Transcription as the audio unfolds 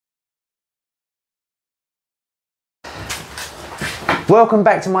Welcome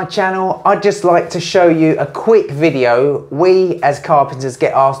back to my channel. I'd just like to show you a quick video. We as carpenters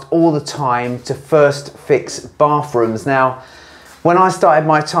get asked all the time to first fix bathrooms. Now, when I started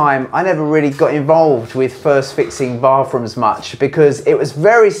my time, I never really got involved with first fixing bathrooms much because it was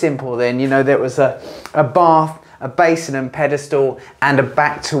very simple then. You know, there was a bath, a basin and pedestal and a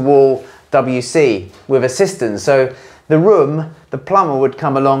back to wall WC with a cistern. So the plumber would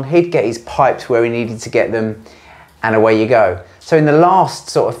come along, he'd get his pipes where he needed to get them, and away you go. So in the last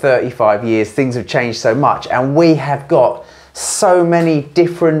sort of 35 years, things have changed so much, and we have got so many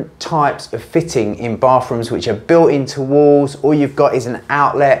different types of fitting in bathrooms which are built into walls. All you've got is an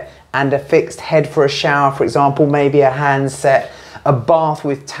outlet and a fixed head for a shower, for example, maybe a handset, a bath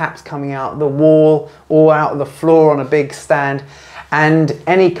with taps coming out the wall or out of the floor on a big stand. And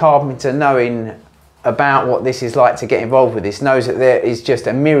any carpenter knowing about what this is like to get involved with this knows that there is just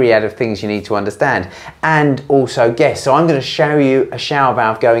a myriad of things you need to understand and also guess. So I'm going to show you a shower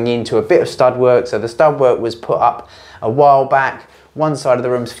valve going into a bit of stud work. So the stud work was put up a while back. One side of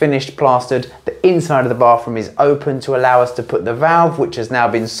the room's finished, plastered. The inside of the bathroom is open to allow us to put the valve, which has now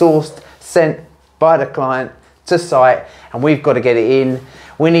been sourced, sent by the client to site, and we've got to get it in.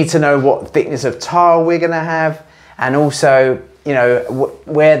 We need to know what thickness of tile we're going to have, and also, you know,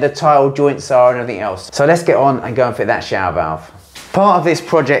 where the tile joints are and everything else. So let's get on and go and fit that shower valve. Part of this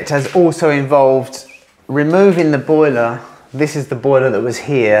project has also involved removing the boiler. This is the boiler that was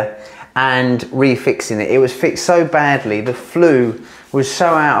here, and refixing it. It was fixed so badly, the flue was so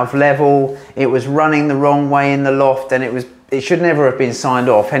out of level, it was running the wrong way in the loft, and it should never have been signed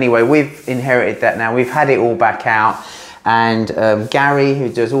off. Anyway, we've inherited that now, we've had it all back out. And Gary, who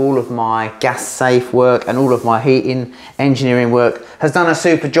does all of my gas safe work and all of my heating engineering work, has done a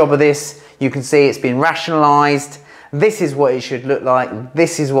super job of this. You can see it's been rationalised. This is what it should look like.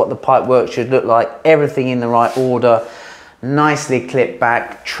 This is what the pipe work should look like. Everything in the right order, nicely clipped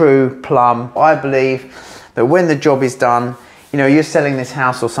back, true plumb. I believe that when the job is done, you know, you're selling this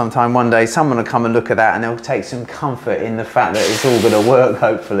house or sometime one day, someone will come and look at that and they'll take some comfort in the fact that it's all going to work,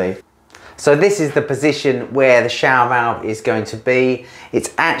 hopefully. So this is the position where the shower valve is going to be.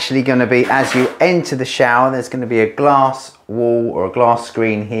 It's actually going to be, as you enter the shower, there's going to be a glass wall or a glass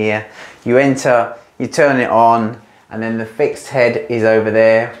screen here. You enter, you turn it on, and then the fixed head is over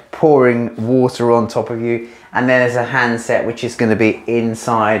there, pouring water on top of you. And then there's a handset which is going to be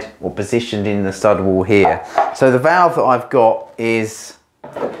inside or positioned in the stud wall here. So the valve that I've got is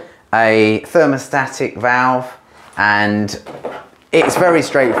a thermostatic valve, and it's very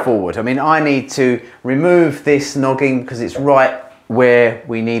straightforward. I mean, I need to remove this noggin because it's right where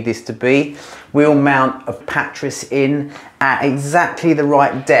we need this to be. We'll mount a pattress in at exactly the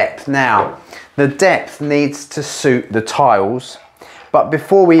right depth. Now, the depth needs to suit the tiles, but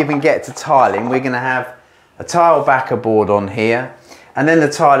before we even get to tiling, we're going to have a tile backer board on here, and then the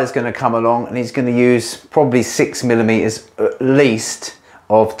tiler's going to come along and he's going to use probably 6mm at least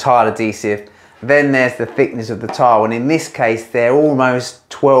of tile adhesive. Then there's the thickness of the tile, and in this case they're almost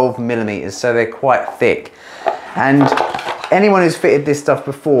 12mm, so they're quite thick. And anyone who's fitted this stuff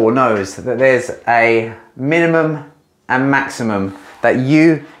before knows that there's a minimum and maximum that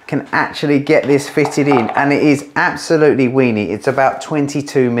you can actually get this fitted in, and it is absolutely weeny. It's about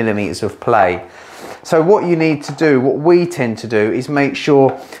 22mm of play. So what you need to do, what we tend to do, is make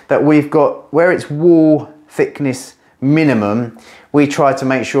sure that we've got, where it's wall thickness minimum, we try to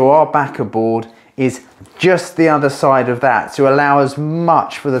make sure our backer board is just the other side of that to allow as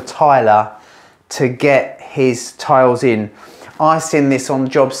much for the tiler to get his tiles in. I've seen this on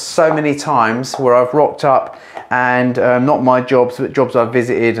jobs so many times where I've rocked up and not my jobs, but jobs I've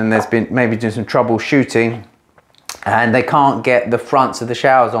visited, and there's been maybe doing some troubleshooting and they can't get the fronts of the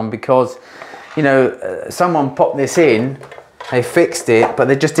showers on because, you know, someone popped this in, they fixed it, but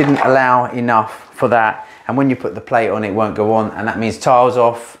they just didn't allow enough for that. And when you put the plate on, it won't go on, and that means tiles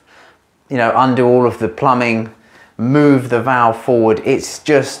off, you know, undo all of the plumbing, move the valve forward. It's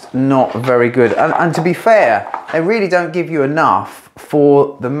just not very good. And to be fair, they really don't give you enough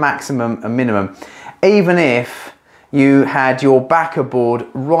for the maximum and minimum. Even if you had your backer board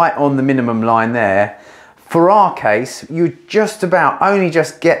right on the minimum line there, for our case, you just about only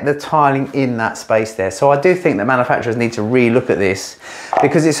just get the tiling in that space there. So I do think that manufacturers need to re-look at this,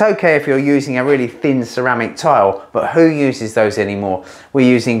 because it's okay if you're using a really thin ceramic tile, but who uses those anymore? We're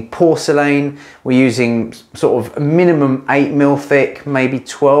using porcelain, we're using sort of minimum 8mm thick, maybe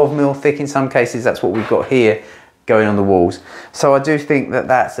 12mm thick in some cases. That's what we've got here going on the walls. So I do think that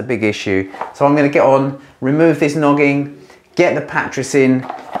that's a big issue. So I'm going to get on, remove this noggin, get the pattress in,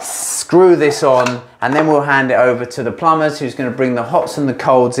 screw this on, and then we'll hand it over to the plumbers who's going to bring the hots and the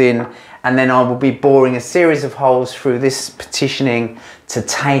colds in, and then I will be boring a series of holes through this partitioning to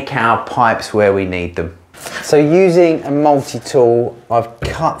take our pipes where we need them. So using a multi-tool, I've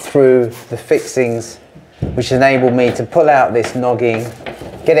cut through the fixings which enabled me to pull out this noggin,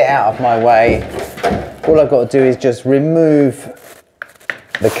 get it out of my way. All I've got to do is just remove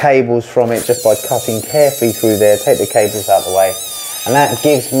the cables from it just by cutting carefully through there, take the cables out of the way, and that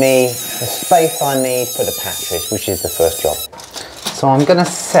gives me the space I need for the pattress, which is the first job. So I'm going to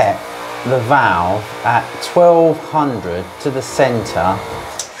set the valve at 1200 to the centre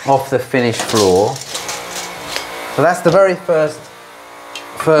of the finished floor. So that's the very first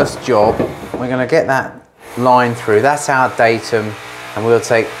job. We're going to get that line through. That's our datum, and we'll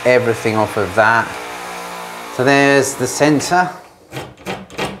take everything off of that. So there's the centre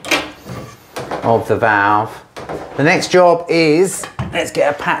of the valve. The next job is, let's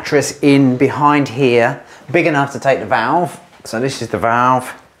get a pattress in behind here, big enough to take the valve. So this is the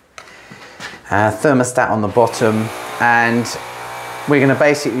valve, thermostat on the bottom, and we're going to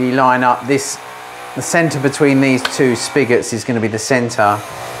basically line up this, the centre between these two spigots is going to be the centre.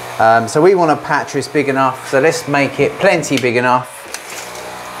 So we want a pattress big enough, so let's make it plenty big enough.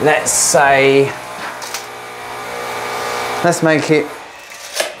 Let's make it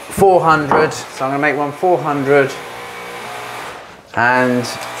 400, so I'm going to make one 400 and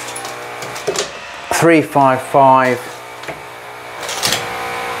 355.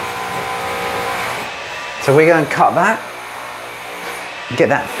 So we're going to cut that, get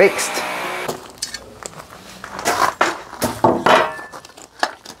that fixed.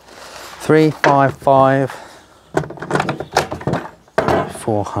 Three, 5,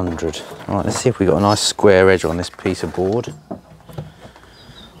 400. All right, let's see if we've got a nice square edge on this piece of board.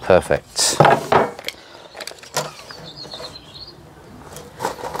 Perfect.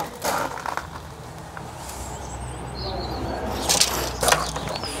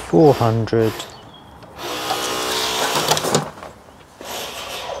 $400.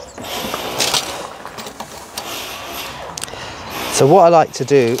 So what I like to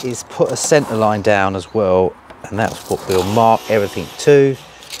do is put a centre line down as well, and that's what we'll mark everything to.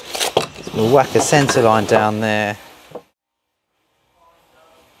 So we'll whack a centre line down there.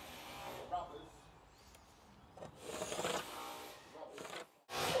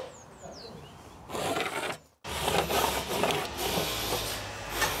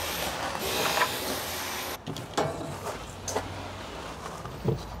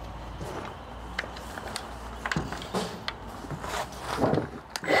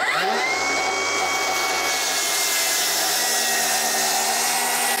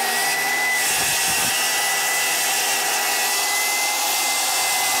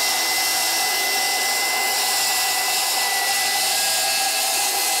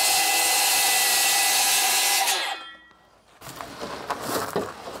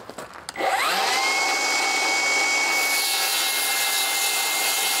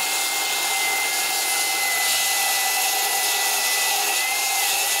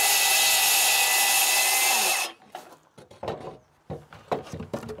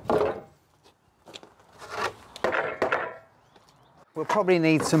 We'll probably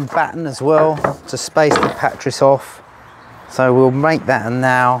need some batten as well to space the pattress off. So we'll make that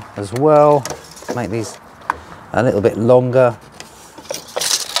now as well. Make these a little bit longer.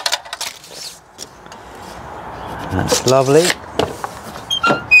 That's lovely.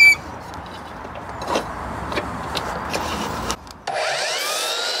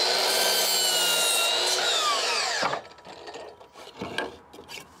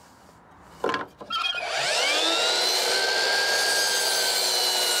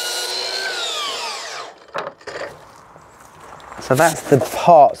 So that's the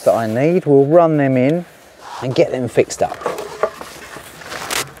parts that I need. We'll run them in and get them fixed up.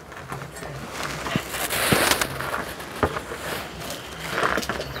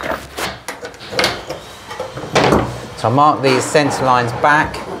 So I mark these centre lines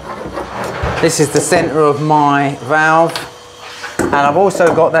back. This is the centre of my valve, and I've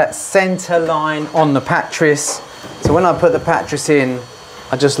also got that centre line on the pattress. So when I put the pattress in,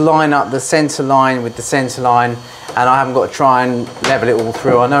 I just line up the centre line with the centre line, and I haven't got to try and level it all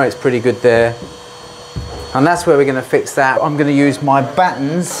through. I know it's pretty good there. And that's where we're going to fix that. I'm going to use my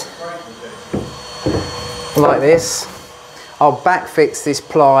battens like this. I'll back fix this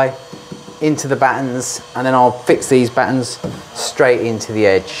ply into the battens, and then I'll fix these battens straight into the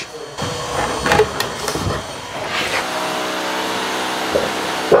edge.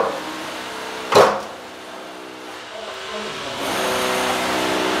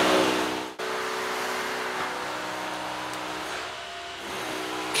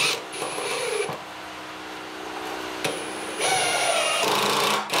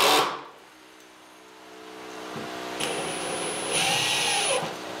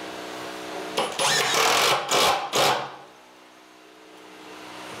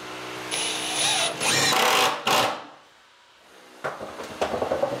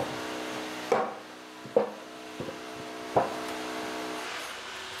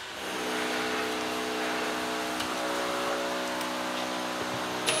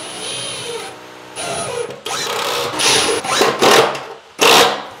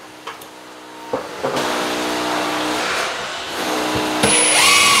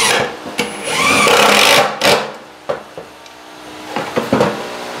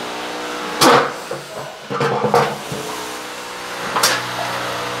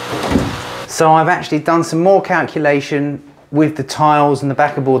 So I've actually done some more calculation with the tiles and the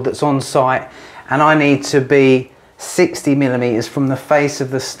backer board that's on site, and I need to be 60 millimeters from the face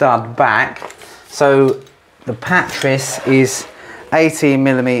of the stud back. So the pattress is 18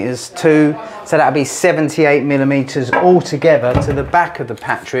 millimeters too, so that'll be 78 millimeters altogether to the back of the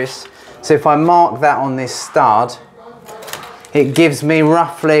pattress. So if I mark that on this stud, it gives me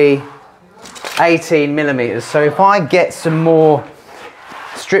roughly 18 millimeters. So if I get some more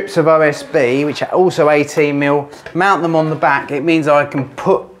strips of OSB, which are also 18 mil, mount them on the back, it means I can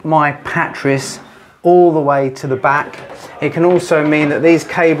put my pattress all the way to the back. It can also mean that these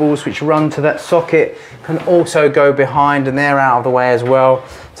cables which run to that socket can also go behind, and they're out of the way as well.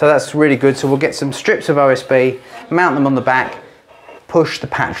 So that's really good. So we'll get some strips of OSB, mount them on the back, push the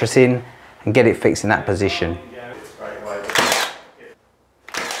pattress in and get it fixed in that position.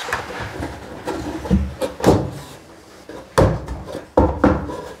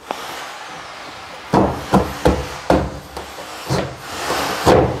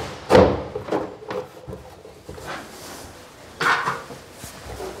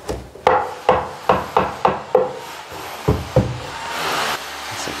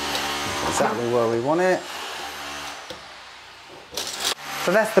 Exactly where we want it.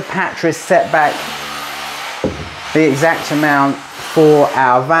 So that's the pattress set back, the exact amount for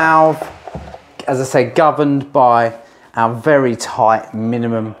our valve, as I say, governed by our very tight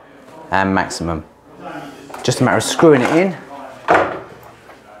minimum and maximum. Just a matter of screwing it in.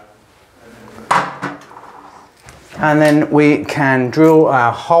 And then we can drill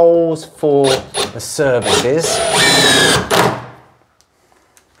our holes for the services.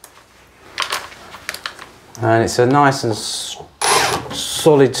 And it's a nice and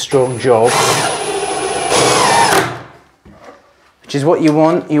solid, strong job, which is what you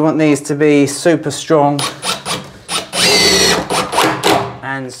want. You want these to be super strong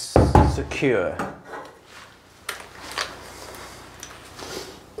and secure.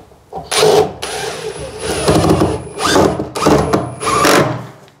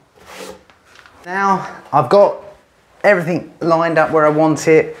 Now I've got everything lined up where I want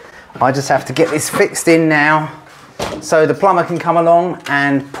it. I just have to get this fixed in now so the plumber can come along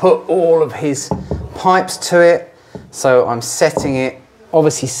and put all of his pipes to it. So I'm setting it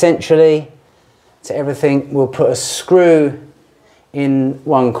obviously centrally to everything. We'll put a screw in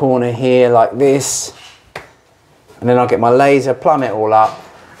one corner here like this, and then I'll get my laser, plumb it all up,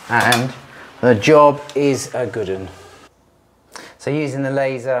 and the job is a good one. So using the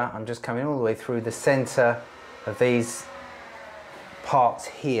laser, I'm just coming all the way through the center of these parts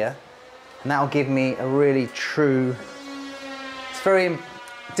here, and that'll give me a really true, it's very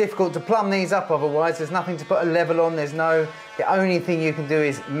difficult to plumb these up otherwise. There's nothing to put a level on, the only thing you can do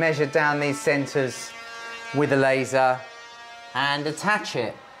is measure down these centers with a laser and attach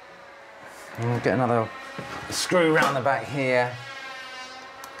it. And we'll get another screw around the back here.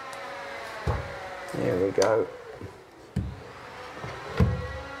 Here we go.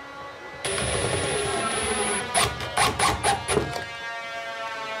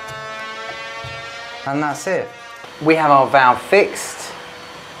 And that's it. We have our valve fixed.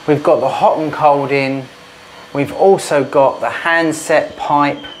 We've got the hot and cold in. We've also got the handset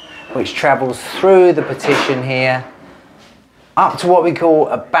pipe which travels through the partition here up to what we call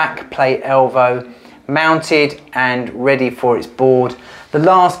a back plate elbow, mounted and ready for its board. The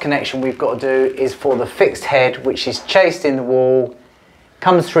last connection we've got to do is for the fixed head, which is chased in the wall,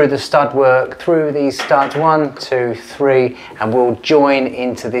 comes through the stud work, through these studs, 1, 2, 3, and will join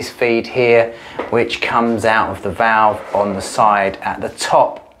into this feed here, which comes out of the valve on the side at the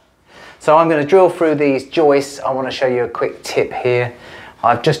top. So I'm going to drill through these joists. I want to show you a quick tip here.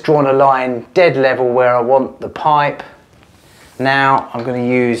 I've just drawn a line dead level where I want the pipe. Now I'm going to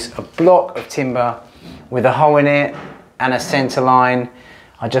use a block of timber with a hole in it and a center line.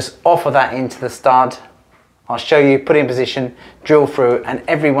 I just offer that into the stud. I'll show you, put it in position, drill through, and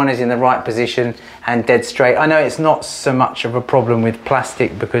everyone is in the right position and dead straight. I know it's not so much of a problem with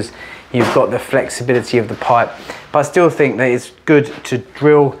plastic because you've got the flexibility of the pipe, but I still think that it's good to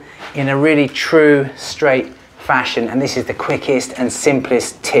drill in a really true, straight fashion, and this is the quickest and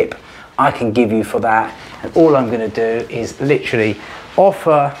simplest tip I can give you for that. And all I'm going to do is literally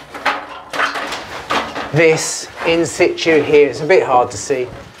offer this in situ here. It's a bit hard to see.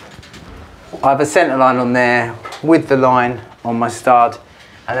 I have a centre line on there with the line on my stud,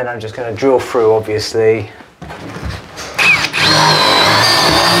 and then I'm just going to drill through, obviously.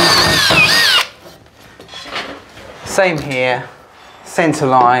 Same here, centre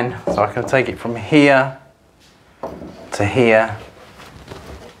line, so I can take it from here to here,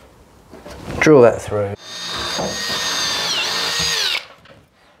 drill that through.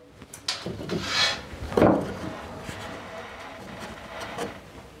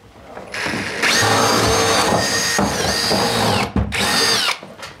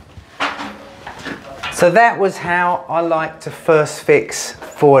 So that was how I like to first fix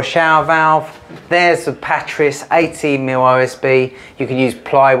for a shower valve. There's the Patris 18mm OSB. You can use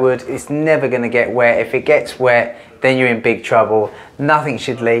plywood. It's never going to get wet. If it gets wet, then you're in big trouble. Nothing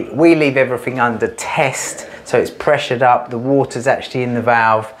should leak. We leave everything under test, so it's pressured up. The water's actually in the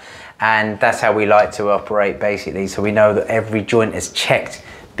valve, and that's how we like to operate basically. So we know that every joint is checked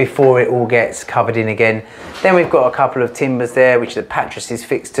before it all gets covered in again. Then we've got a couple of timbers there, which the Patris is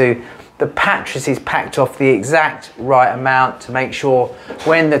fixed to. The Patris is packed off the exact right amount to make sure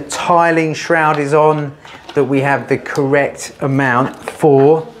when the tiling shroud is on that we have the correct amount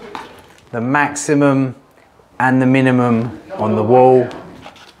for the maximum and the minimum on the wall.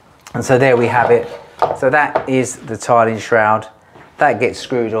 And so there we have it. So that is the tiling shroud. That gets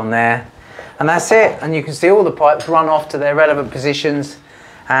screwed on there. And that's it. And you can see all the pipes run off to their relevant positions.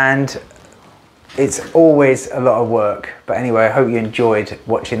 And it's always a lot of work. But anyway, I hope you enjoyed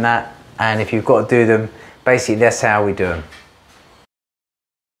watching that. And if you've got to do them, basically that's how we do them.